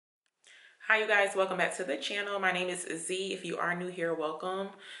Hi you guys, welcome back to the channel. My name is Z. If you are new here, welcome.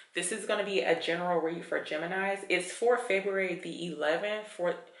 This is going to be a general read for Geminis. It's for February the 11th,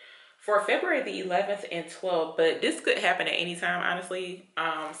 for February the 11th and 12th, but this could happen at any time, honestly.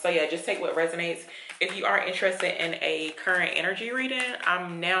 So yeah, just take what resonates. If you are interested in a current energy reading,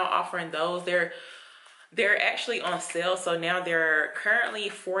 I'm now offering those. They're actually on sale, so now they're currently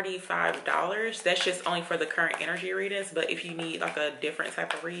 $45. That's just only for the current energy readings, but if you need like a different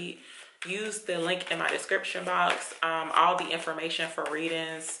type of read, use the link in my description box. All the information for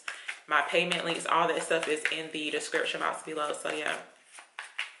readings, my payment links, all that stuff is in the description box below. So yeah.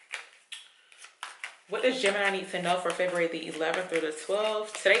 What does Gemini need to know for February the 11th through the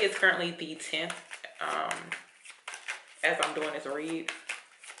 12th? Today is currently the 10th as I'm doing this read.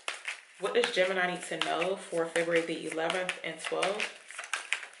 What does Gemini need to know for February the 11th and 12th?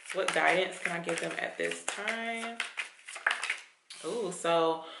 What guidance can I give them at this time? Ooh,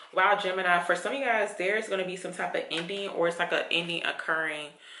 so wow, Gemini, for some of you guys, there's going to be some type of ending, or it's like an ending occurring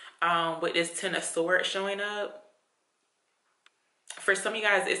with this Ten of Swords showing up. For some of you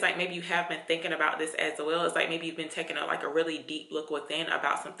guys, it's like maybe you have been thinking about this as well. It's like maybe you've been taking a really deep look within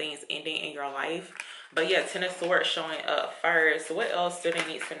about some things ending in your life. But yeah, Ten of Swords showing up first. What else do they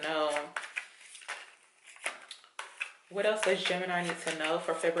need to know? What else does Gemini need to know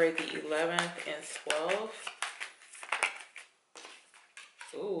for February the 11th and 12th?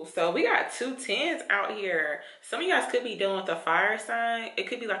 Ooh, so we got 2 10s out here. Some of you guys could be dealing with a fire sign. It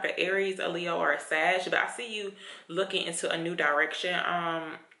could be like an Aries, a Leo, or a Sag, but I see you looking into a new direction,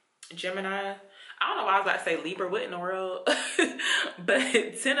 Gemini. I don't know why I was about to say Libra, what in the world?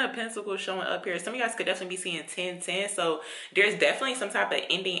 But 10 of Pentacles showing up here. Some of you guys could definitely be seeing 10 10. So there's definitely some type of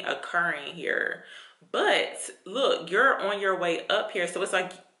ending occurring here. But look, you're on your way up here. So it's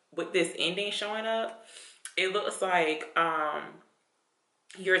like with this ending showing up, it looks like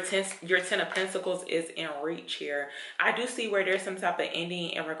your 10 of Pentacles is in reach here. I do see where there's some type of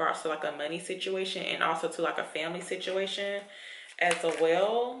ending in regards to like a money situation and also to like a family situation as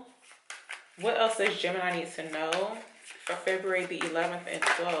well. What else does Gemini need to know for February the 11th and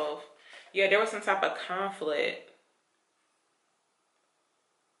 12th? Yeah, there was some type of conflict.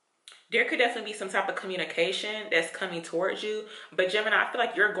 There could definitely be some type of communication that's coming towards you. But Gemini, I feel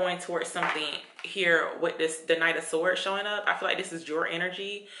like you're going towards something here with the Knight of Swords showing up. I feel like this is your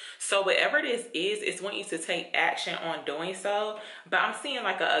energy. So whatever this is, it's want you to take action on doing so. But I'm seeing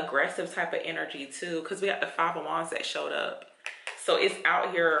like an aggressive type of energy too, because we got the Five of Wands that showed up. So it's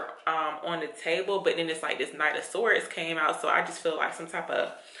out here on the table, but then it's like this Knight of Swords came out. So I just feel like some type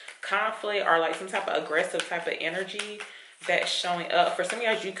of conflict or like some type of aggressive type of energy that's showing up. For some of you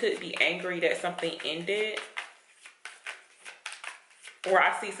guys, you could be angry that something ended, or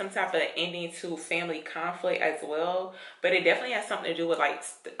I see some type of ending to family conflict as well. But it definitely has something to do with like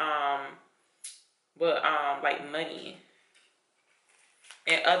like money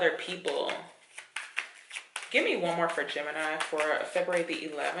and other people. Give me one more for Gemini for February the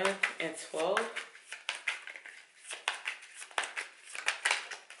 11th and 12th.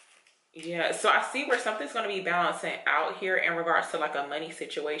 Yeah, so I see where something's going to be balancing out here in regards to like a money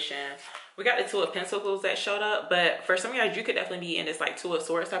situation. We got the Two of Pentacles that showed up, but for some of you guys, you could definitely be in this like Two of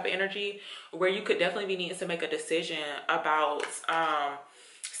Swords type of energy where you could definitely be needing to make a decision about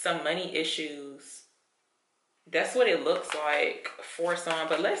some money issues. That's what it looks like for some,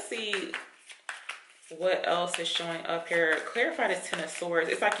 but let's see what else is showing up here. Clarify this Ten of Swords.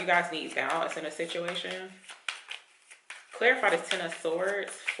 It's like you guys need balance in a situation. Clarify this Ten of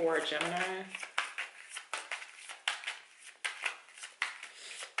Swords for Gemini.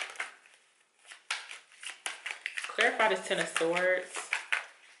 Clarify this Ten of Swords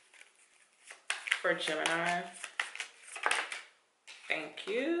for Gemini. Thank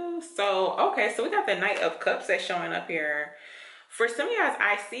you. So, okay, so we got the Knight of Cups that's showing up here. For some of you guys,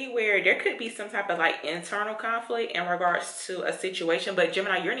 I see where there could be some type of like internal conflict in regards to a situation, but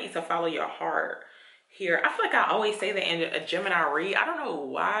Gemini, you need to follow your heart here. I feel like I always say that in a Gemini read. I don't know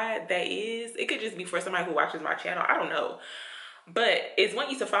why that is. It could just be for somebody who watches my channel. I don't know. But it's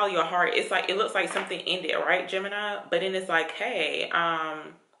want you to follow your heart. It's like, it looks like something ended, right, Gemini? But then it's like, hey,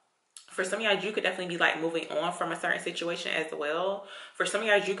 for some of you guys, you could definitely be like moving on from a certain situation as well. For some of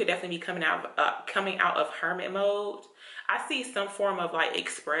you guys, you could definitely be coming out of hermit mode. I see some form of like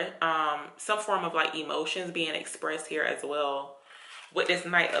some form of like emotions being expressed here as well with this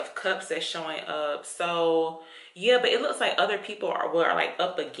Knight of Cups that's showing up. So yeah, but it looks like other people are like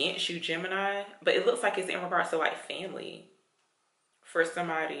up against you, Gemini. But it looks like it's in regards to like family for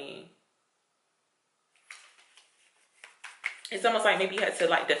somebody. It's almost like maybe you had to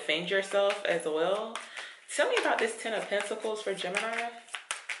like defend yourself as well. Tell me about this Ten of Pentacles for Gemini.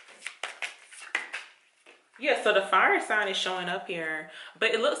 Yeah, so the fire sign is showing up here, but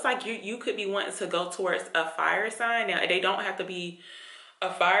it looks like you could be wanting to go towards a fire sign. Now, they don't have to be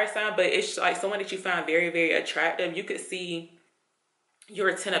a fire sign, but it's like someone that you find very, very attractive. You could see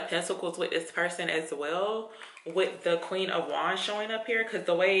your 10 of Pentacles with this person as well, with the Queen of Wands showing up here. Because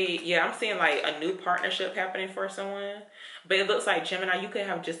the way, yeah, I'm seeing like a new partnership happening for someone. But it looks like, Gemini, you could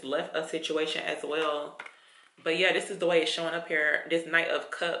have just left a situation as well. But yeah, this is the way it's showing up here. This Knight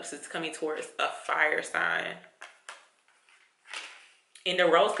of Cups is coming towards a fire sign. And the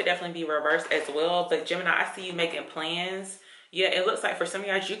rose could definitely be reversed as well. But Gemini, I see you making plans. Yeah, it looks like for some of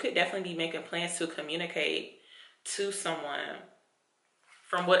you guys, you could definitely be making plans to communicate to someone.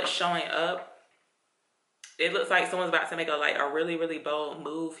 From what's showing up, it looks like someone's about to make a really, really bold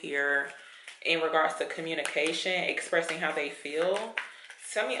move here in regards to communication, expressing how they feel.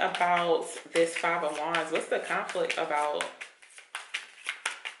 Tell me about this Five of Wands. What's the conflict about?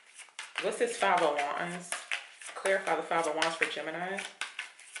 What's this Five of Wands? Clarify the Five of Wands for Gemini.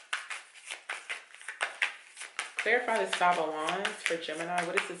 Clarify this Five of Wands for Gemini.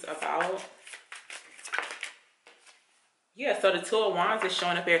 What is this about? Yeah, so the Two of Wands is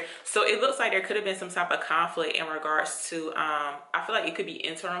showing up here. So it looks like there could have been some type of conflict in regards to, I feel like it could be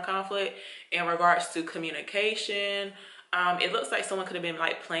internal conflict in regards to communication. It looks like someone could have been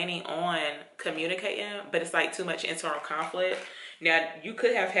like planning on communicating, but it's like too much internal conflict. Now, you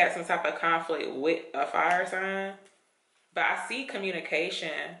could have had some type of conflict with a fire sign, but I see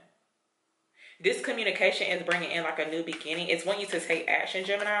communication. This communication is bringing in like a new beginning. It's wanting you to take action,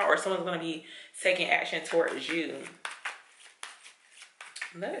 Gemini, or someone's going to be taking action towards you.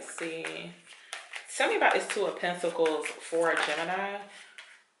 Let's see. Tell me about this Two of Pentacles for Gemini.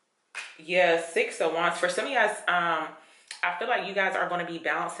 Yeah, Six of Wands. For some of you guys, I feel like you guys are going to be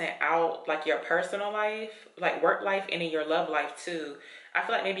balancing out like your personal life, like work life, and in your love life too. I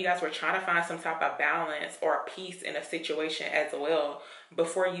feel like maybe you guys were trying to find some type of balance or peace in a situation as well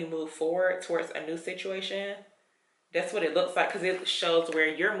before you move forward towards a new situation. That's what it looks like, because it shows where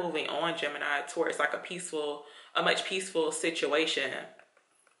you're moving on, Gemini, towards like a much peaceful situation.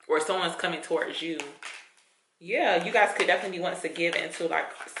 Or someone's coming towards you. Yeah, you guys could definitely be wanting to give into like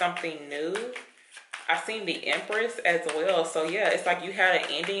something new. I've seen the Empress as well. So yeah, it's like you had an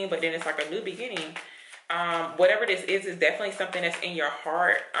ending, but then it's like a new beginning. Whatever this is definitely something that's in your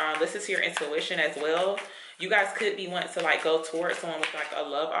heart. This is your intuition as well. You guys could be wanting to like go towards someone with like a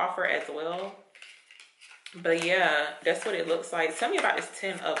love offer as well. But yeah, that's what it looks like. Tell me about this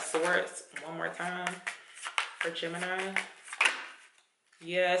Ten of Swords one more time for Gemini.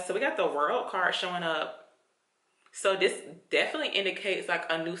 Yeah, so we got the World card showing up. So this definitely indicates like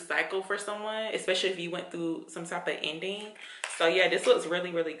a new cycle for someone, especially if you went through some type of ending. So yeah, this looks really,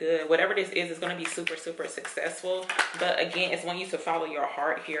 really good. Whatever this is going to be super, super successful. But again, it's wanting you to follow your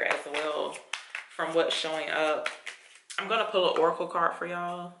heart here as well from what's showing up. I'm going to pull an Oracle card for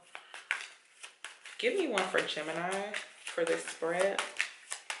y'all. Give me one for Gemini for this spread.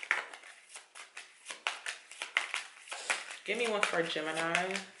 Give me one for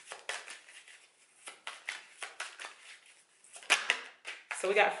Gemini. So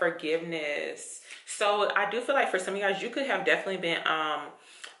we got forgiveness. So I do feel like for some of you guys, you could have definitely been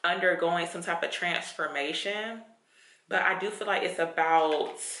undergoing some type of transformation. But I do feel like it's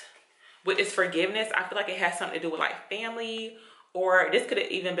about, with this forgiveness, I feel like it has something to do with like family. Or this could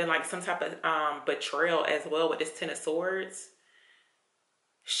have even been like some type of betrayal as well with this Ten of Swords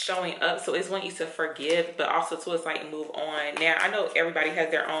showing up. So it's wanting you to forgive, but also too, it's like move on. Now I know everybody has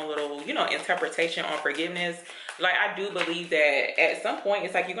their own little, you know, interpretation on forgiveness. Like I do believe that at some point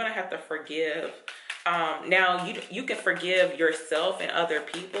it's like you're gonna have to forgive. Now you can forgive yourself and other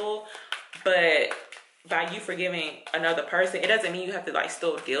people, but by you forgiving another person, it doesn't mean you have to like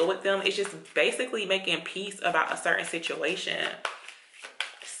still deal with them. It's just basically making peace about a certain situation.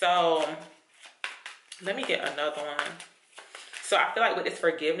 So let me get another one. So I feel like with this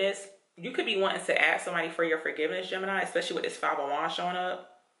forgiveness, you could be wanting to ask somebody for your forgiveness, Gemini, especially with this Five of Wands showing up.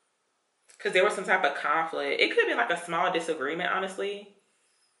 Because there was some type of conflict. It could have been like a small disagreement, honestly.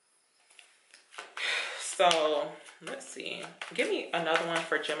 So let's see. Give me another one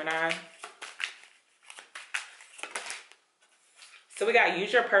for Gemini. So we got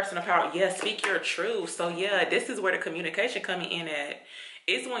use your personal power. Yeah, speak your truth. So yeah, this is where the communication coming in at.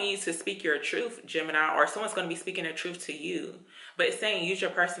 It's wanting you to speak your truth, Gemini, or someone's going to be speaking the truth to you. But it's saying use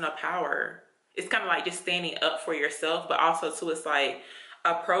your personal power. It's kind of like just standing up for yourself, but also too, it's like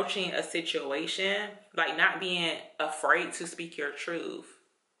approaching a situation, like not being afraid to speak your truth.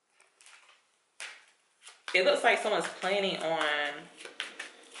 It looks like someone's planning on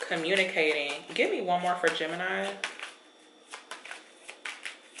communicating. Give me one more for Gemini.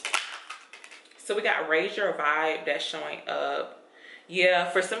 So we got raise your vibe that's showing up. Yeah,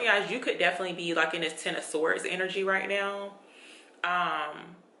 for some of you guys, you could definitely be like in this Ten of Swords energy right now.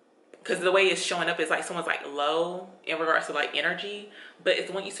 Because the way it's showing up is like someone's like low in regards to like energy, but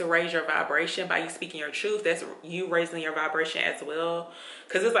it's want you to raise your vibration by you speaking your truth. That's you raising your vibration as well.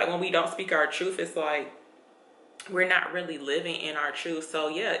 Because it's like when we don't speak our truth, it's like we're not really living in our truth. So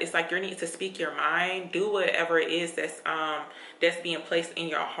yeah, it's like you need to speak your mind, do whatever it is that's being placed in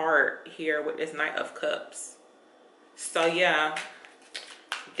your heart here with this Knight of Cups. So yeah,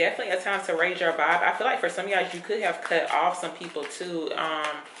 definitely a time to raise your vibe. I feel like for some of you guys, you could have cut off some people too.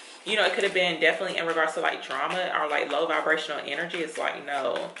 You know, it could have been definitely in regards to like drama or like low vibrational energy. It's like,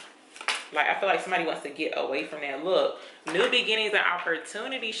 no, like I feel like somebody wants to get away from that. Look, new beginnings and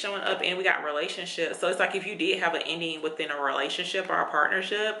opportunities showing up, and we got relationships. So it's like if you did have an ending within a relationship or a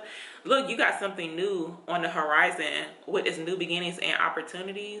partnership, look, you got something new on the horizon with this new beginnings and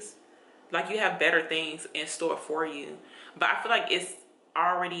opportunities. Like you have better things in store for you. But I feel like it's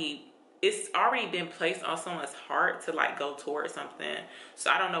already been placed on someone's heart to like go towards something. So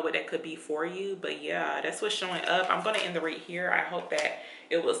I don't know what that could be for you, but yeah, that's what's showing up. I'm going to end the read here. I hope that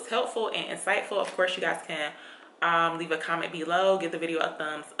it was helpful and insightful. Of course, you guys can leave a comment below, give the video a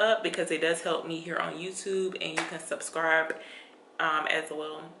thumbs up because it does help me here on YouTube, and you can subscribe as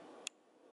well.